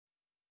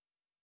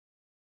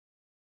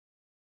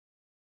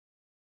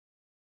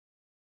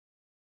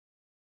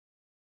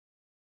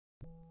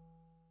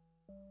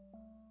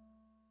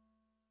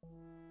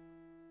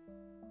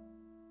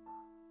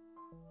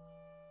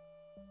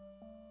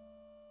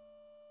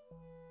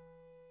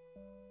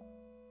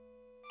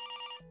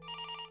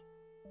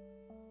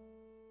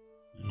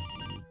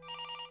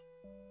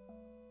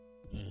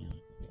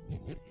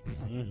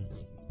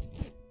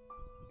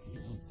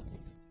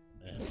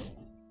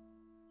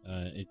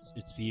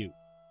It's for you.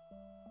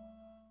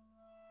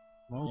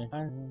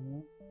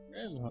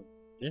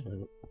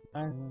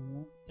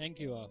 Thank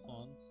you,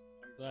 Alphonse.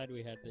 I'm glad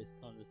we had this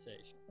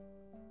conversation.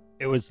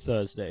 It was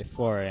Thursday,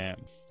 4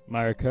 a.m.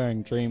 My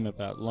recurring dream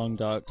about long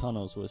dark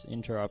tunnels was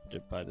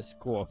interrupted by the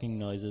squawking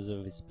noises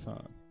of his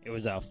phone. It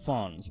was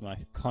Alphonse, my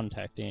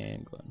contact in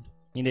England.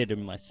 He needed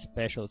my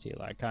specialty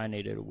like I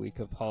needed a week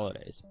of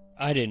holidays.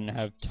 I didn't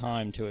have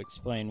time to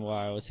explain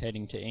why I was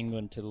heading to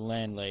England to the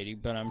landlady,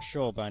 but I'm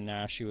sure by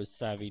now she was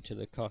savvy to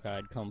the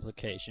cockeyed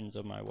complications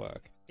of my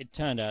work. It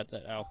turned out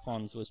that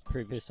Alphonse was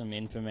privy to some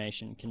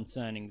information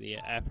concerning the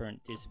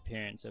apparent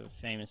disappearance of a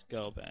famous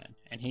girl band,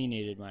 and he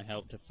needed my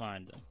help to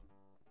find them.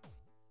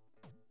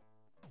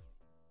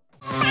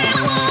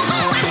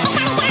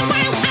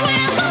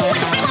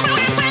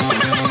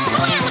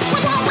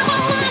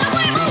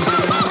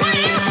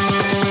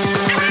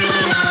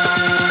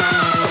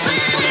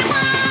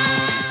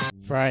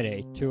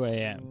 Friday, 2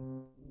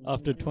 a.m.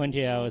 After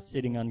 20 hours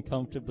sitting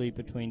uncomfortably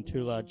between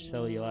two large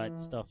cellulite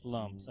stuffed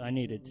lumps, I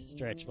needed to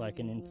stretch like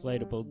an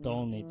inflatable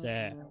doll needs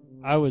air.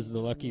 I was the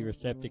lucky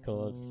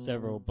receptacle of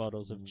several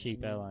bottles of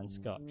cheap airline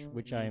scotch,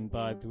 which I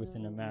imbibed with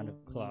an amount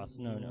of class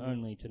known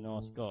only to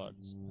Norse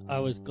gods. I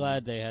was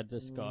glad they had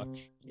the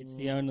scotch. It's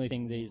the only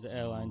thing these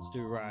airlines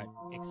do right,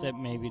 except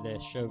maybe their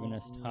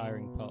chauvinist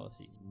hiring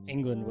policies.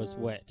 England was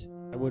wet.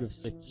 I would have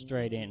slipped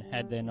straight in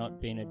had there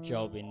not been a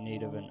job in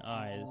need of an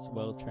eye as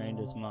well trained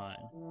as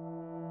mine.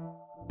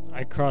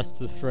 I crossed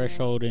the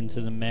threshold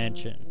into the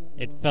mansion.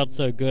 It felt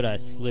so good I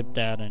slipped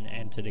out and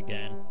entered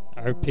again.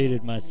 I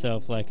repeated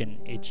myself like an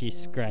itchy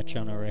scratch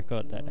on a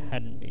record that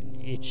hadn't been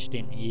itched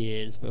in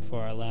years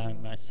before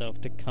allowing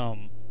myself to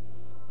come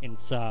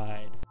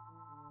inside.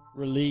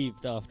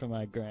 Relieved after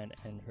my grand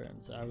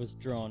entrance, I was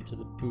drawn to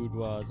the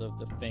boudoirs of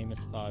the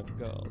famous 5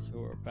 girls who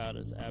were about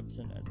as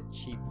absent as a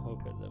cheap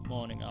hooker the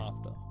morning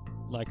after.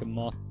 Like a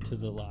moth to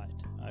the light,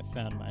 I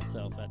found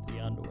myself at the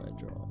underwear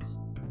drawers.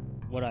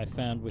 What I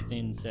found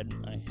within set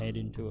my head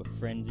into a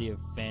frenzy of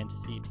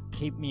fantasy to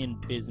keep me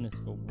in business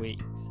for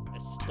weeks, a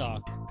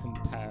stark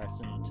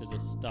comparison to the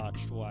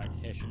starched white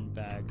Hessian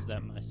bags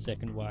that my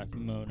second wife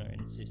Mona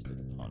insisted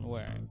upon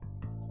wearing.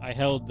 I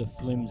held the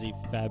flimsy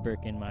fabric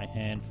in my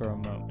hand for a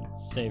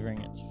moment, savoring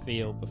its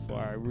feel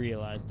before I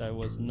realized I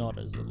was not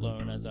as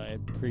alone as I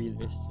had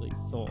previously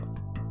thought.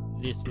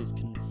 This was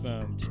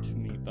confirmed to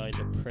me by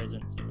the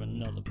presence of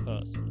another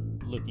person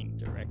looking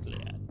directly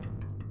at me.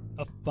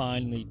 A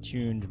finely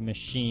tuned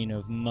machine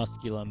of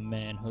muscular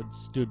manhood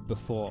stood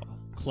before,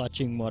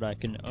 clutching what I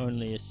can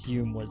only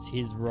assume was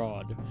his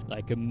rod,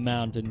 like a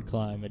mountain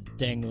climber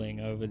dangling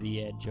over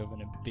the edge of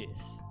an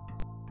abyss.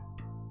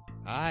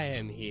 I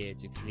am here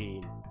to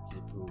clean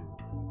the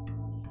pool.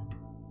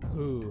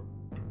 Who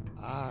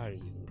are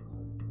you?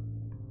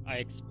 I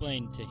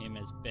explained to him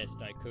as best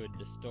I could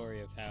the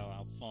story of how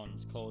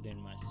Alphonse called in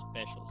my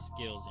special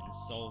skills in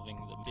solving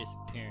the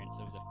disappearance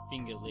of the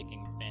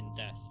finger-licking,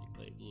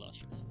 fantastically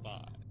luscious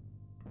 5.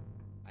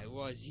 I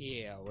was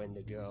here when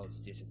the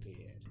girls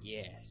disappeared.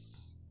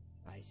 Yes,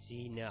 I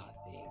see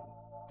nothing,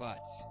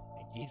 but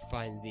I did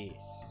find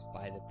this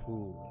by the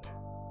pool.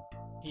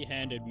 He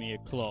handed me a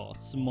claw,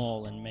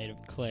 small and made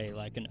of clay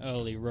like an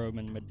early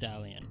Roman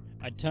medallion.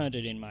 I turned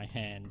it in my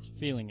hands,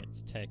 feeling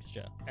its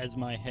texture, as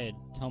my head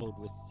tumbled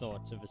with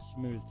thoughts of a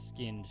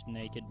smooth-skinned,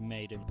 naked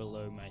maiden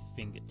below my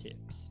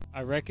fingertips.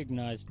 I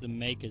recognized the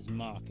maker's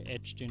mark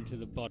etched into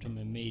the bottom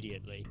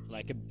immediately,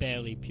 like a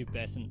barely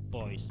pubescent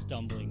boy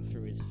stumbling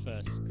through his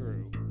first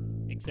screw.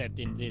 Except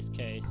in this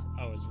case,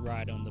 I was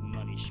right on the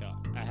money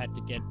shot. I had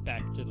to get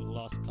back to the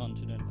lost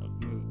continent of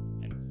Mu,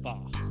 and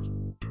fast.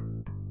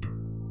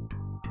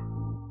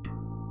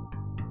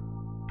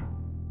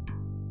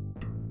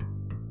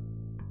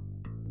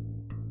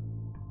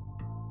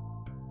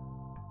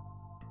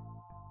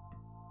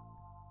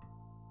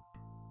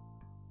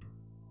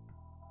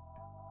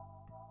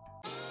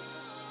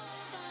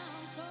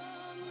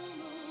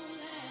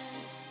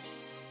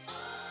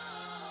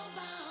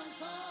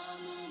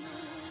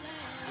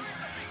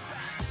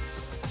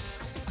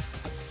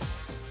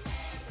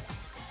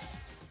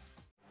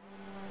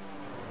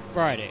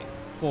 Friday,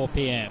 4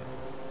 p.m.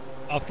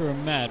 After a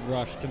mad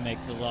rush to make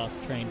the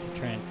last train to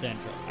Trans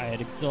Central, I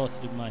had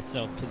exhausted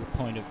myself to the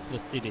point of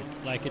flaccidity,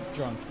 like a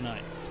drunk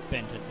night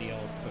spent at the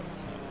old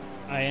folks' home.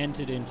 I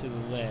entered into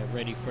the lair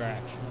ready for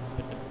action,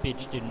 but the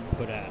bitch didn't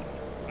put out.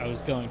 I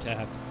was going to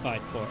have to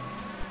fight for it.